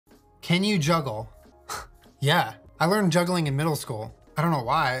Can you juggle? Yeah, I learned juggling in middle school. I don't know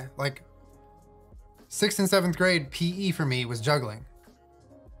why. Like 6th and 7th grade PE for me was juggling.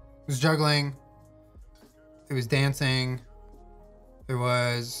 It was juggling. It was dancing. It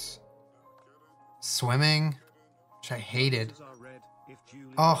was swimming, which I hated.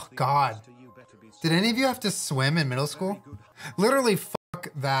 Oh God. Did any of you have to swim in middle school? Literally fuck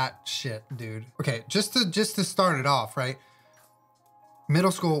that shit, dude. Okay, just to start it off, right?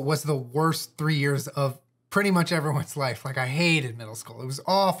 Middle school was the worst 3 years of pretty much everyone's life. Like I hated middle school. It was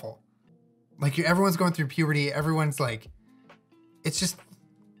awful. Like everyone's going through puberty. Everyone's like, it's just,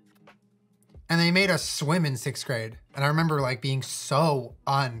 and they made us swim in 6th grade. And I remember like being so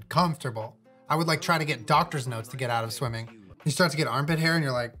uncomfortable. I would like try to get doctor's notes to get out of swimming. You start to get armpit hair and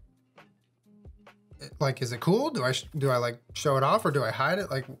you're like, is it cool? Do I like show it off or do I hide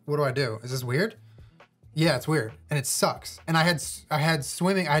it? Like, what do I do? Is this weird? Yeah, it's weird and it sucks. And I had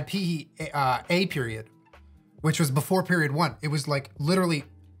swimming, I had PE A period, which was before period 1. It was like literally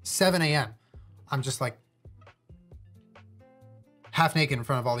 7 a.m. I'm just like half naked in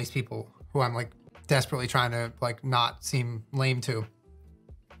front of all these people who I'm like desperately trying to like not seem lame to.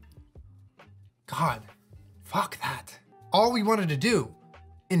 God, fuck that. All we wanted to do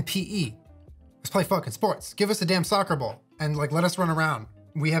in PE was play fucking sports. Give us a damn soccer ball and like let us run around.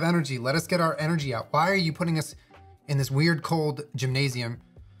 We have energy. Let us get our energy out. Why are you putting us in this weird cold gymnasium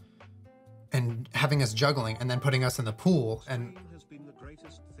and having us juggling and then putting us in the pool? And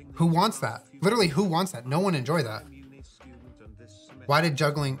who wants that? Literally, who wants that? No one enjoyed that. Why did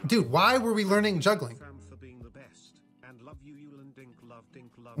juggling, dude, why were we learning juggling?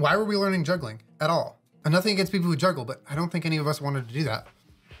 Why were we learning juggling at all? And nothing against people who juggle, but I don't think any of us wanted to do that.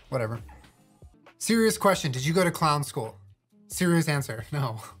 Whatever. Serious question. Did you go to clown school? Serious answer.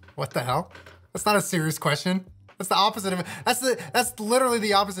 No. What the hell? That's not a serious question. That's the opposite of that's literally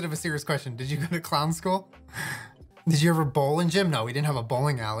the opposite of a serious question. Did you go to clown school? Did you ever bowl in gym? No, we didn't have a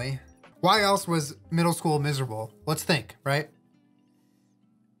bowling alley. Why else was middle school miserable? Let's think, right?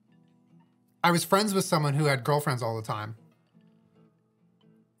 I was friends with someone who had girlfriends all the time.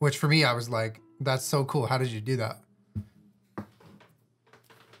 Which for me, I was like, that's so cool. How did you do that?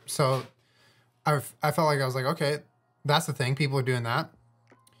 So I felt like I was like, okay, that's the thing. People are doing that.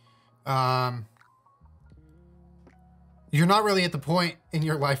 You're not really at the point in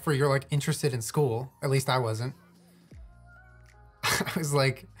your life where you're like interested in school. At least I wasn't. I was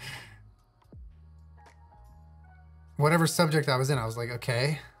like, whatever subject I was in, I was like,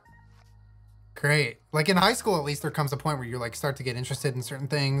 okay, great. Like in high school, at least there comes a point where you like start to get interested in certain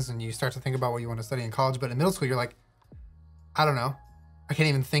things and you start to think about what you want to study in college. But in middle school, you're like, I don't know. I can't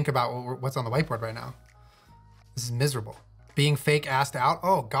even think about what's on the whiteboard right now. This is miserable. Being fake assed out.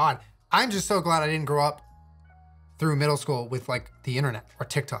 Oh God. I'm just so glad I didn't grow up through middle school with like the internet or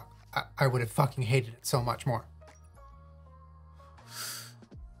TikTok. I would have fucking hated it so much more.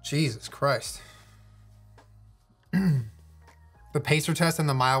 Jesus Christ. The pacer test and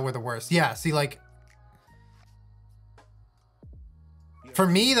the mile were the worst. Yeah, see, like, for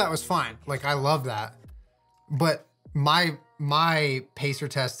me, that was fine. Like, I love that. But my pacer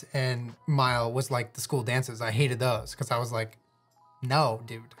test and mile was like the school dances. I hated those because I was like, no,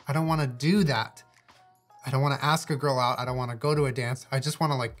 dude, I don't want to do that. I don't want to ask a girl out. I don't want to go to a dance. I just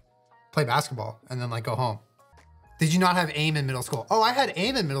want to like play basketball and then like go home. Did you not have aim in middle school? Oh, I had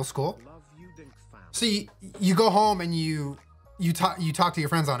aim in middle school. So you go home and you talk to your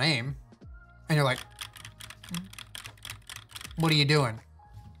friends on AIM and you're like, what are you doing?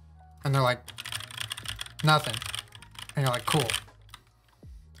 And they're like, nothing. And you're like, cool.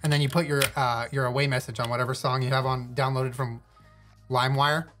 And then you put your away message on whatever song you have on downloaded from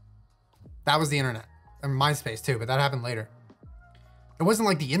LimeWire. That was the internet. And MySpace too, but that happened later. It wasn't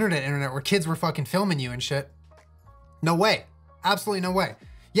like the internet where kids were fucking filming you and shit. No way. Absolutely no way.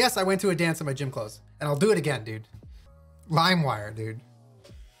 Yes, I went to a dance in my gym clothes and I'll do it again, dude. LimeWire, dude.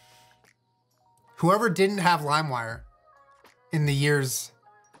 Whoever didn't have LimeWire in the years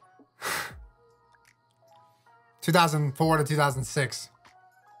 2004 to 2006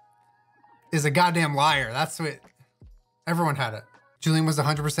 is a goddamn liar. That's what, everyone had it. Julien was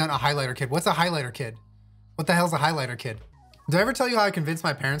 100% a highlighter kid. What's a highlighter kid? What the hell's a highlighter kid? Did I ever tell you how I convinced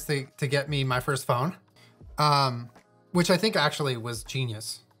my parents to get me my first phone? Which I think actually was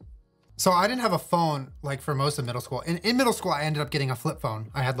genius. So I didn't have a phone like for most of middle school. In middle school, I ended up getting a flip phone.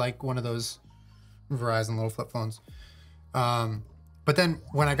 I had like one of those Verizon little flip phones. But then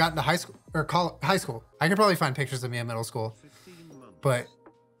when I got into high school, high school, I can probably find pictures of me in middle school, but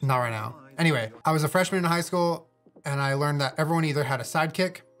not right now. Anyway, I was a freshman in high school and I learned that everyone either had a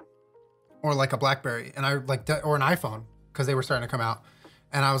Sidekick or like a BlackBerry and I like, or an iPhone because they were starting to come out.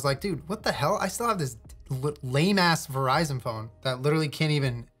 And I was like, dude, what the hell? I still have this lame ass Verizon phone that literally can't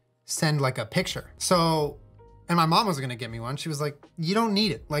even send like a picture. So, and my mom was gonna get me one. She was like, you don't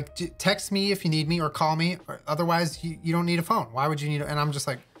need it. Like, text me if you need me or call me, or otherwise you don't need a phone. Why would you need it? And I'm just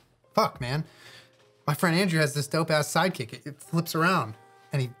like, fuck, man. My friend Andrew has this dope ass sidekick. It flips around,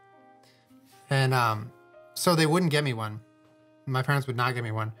 and so they wouldn't get me one. My parents would not get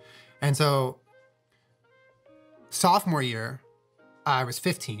me one. And so sophomore year, I was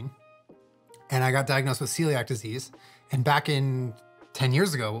 15 and I got diagnosed with celiac disease. And back in 10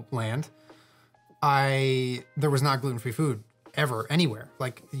 years ago land, there was not gluten-free food ever, anywhere.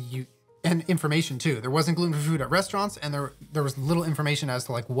 Like and information too. There wasn't gluten-free food at restaurants, and there was little information as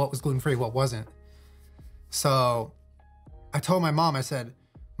to like what was gluten-free, what wasn't. So I told my mom, I said,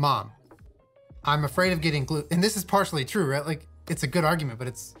 Mom, I'm afraid of getting gluten. And this is partially true, right? Like, it's a good argument, but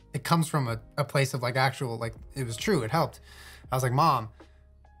it comes from a place of like actual, like, it was true, it helped. I was like, Mom,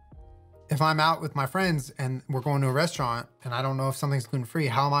 if I'm out with my friends and we're going to a restaurant and I don't know if something's gluten-free,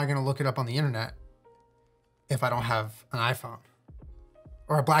 how am I gonna look it up on the internet if I don't have an iPhone?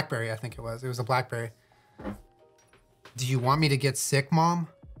 Or a BlackBerry, I think it was. It was a BlackBerry. Do you want me to get sick, Mom?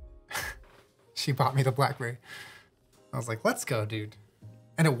 She bought me the BlackBerry. I was like, let's go, dude.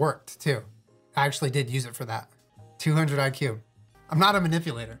 And it worked too. I actually did use it for that. 200 IQ. I'm not a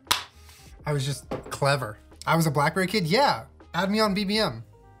manipulator. I was just clever. I was a BlackBerry kid? Yeah. Add me on BBM.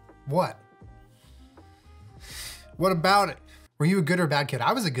 What? What about it? Were you a good or bad kid?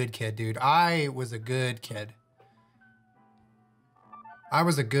 I was a good kid, dude. I was a good kid. I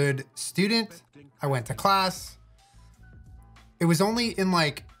was a good student. I went to class. It was only in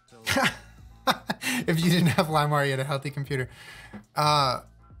like, if you didn't have LimeWire, you had a healthy computer. No,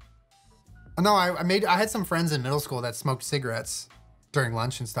 I had some friends in middle school that smoked cigarettes during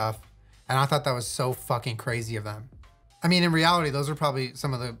lunch and stuff. And I thought that was so fucking crazy of them. I mean, in reality, those are probably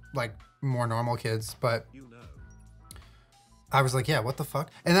some of the like more normal kids, but I was like, yeah, what the fuck?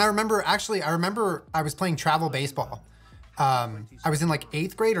 And I remember I was playing travel baseball. I was in like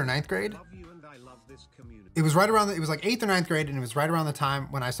 8th grade or 9th grade. It was right around, it was like 8th or 9th grade, and it was right around the time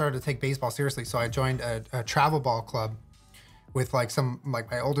when I started to take baseball seriously. So I joined a travel ball club with like my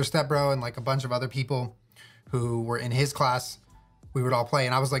older stepbro and like a bunch of other people who were in his class. We would all play,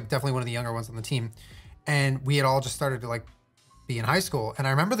 and I was like definitely one of the younger ones on the team. And we had all just started to like be in high school. And I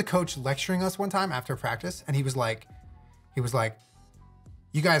remember the coach lecturing us one time after practice, and he was like,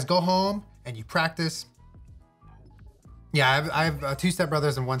 you guys go home and you practice. Yeah, I have 2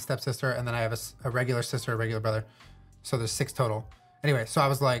 stepbrothers and 1 stepsister, and then I have a regular sister, a regular brother. So there's 6 total. Anyway, so I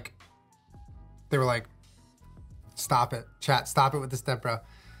was like, they were like, stop it, chat, stop it with the stepbro.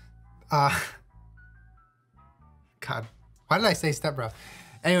 God, why did I say stepbro?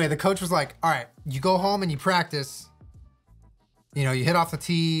 Anyway, the coach was like, all right, you go home and you practice. You know, you hit off the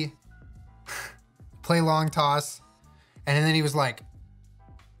tee, play long toss. And then he was like,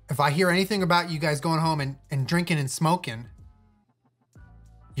 if I hear anything about you guys going home and drinking and smoking,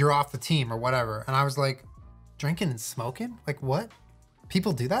 you're off the team or whatever. And I was like, drinking and smoking? Like what?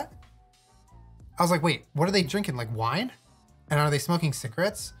 People do that? I was like, wait, what are they drinking? Like wine? And are they smoking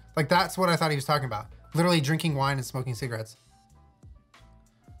cigarettes? Like that's what I thought he was talking about. Literally drinking wine and smoking cigarettes.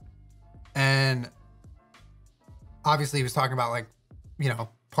 And obviously he was talking about like, you know,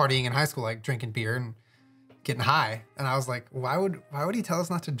 partying in high school, like drinking beer and getting high. And I was like, why would he tell us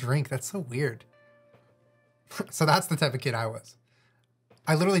not to drink? That's so weird. So that's the type of kid I was.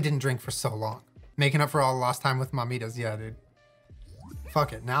 I literally didn't drink for so long. Making up for all the lost time with mamitas. Yeah, dude.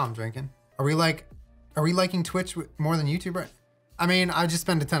 Fuck it. Now I'm drinking. Are we liking Twitch more than YouTube, right? I mean, I just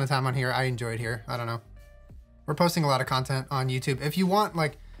spend a ton of time on here. I enjoy it here. I don't know. We're posting a lot of content on YouTube. If you want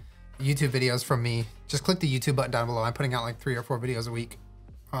like YouTube videos from me, just click the YouTube button down below. I'm putting out like 3 or 4 videos a week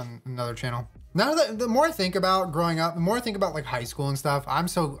on another channel. Now that the more I think about growing up, the more I think about like high school and stuff, I'm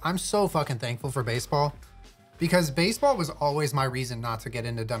so fucking thankful for baseball, because baseball was always my reason not to get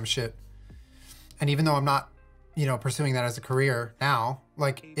into dumb shit. And even though I'm not, you know, pursuing that as a career now,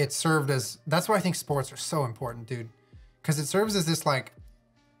 like it served as, that's why I think sports are so important, dude. Because it serves as this like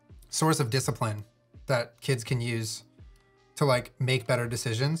source of discipline that kids can use to like make better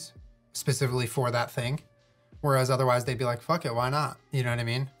decisions specifically for that thing. Whereas otherwise they'd be like, fuck it, why not? You know what I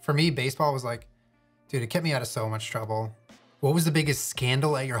mean? For me, baseball was like, dude, it kept me out of so much trouble. What was the biggest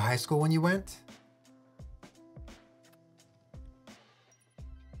scandal at your high school when you went?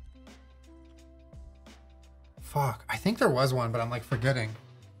 Fuck, I think there was one, but I'm like forgetting.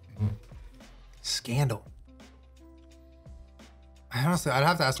 Scandal. I honestly, I'd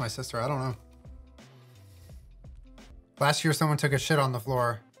have to ask my sister, I don't know. Last year, someone took a shit on the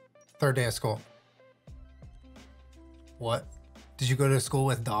floor, 3rd day of school. What? Did you go to school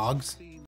with dogs?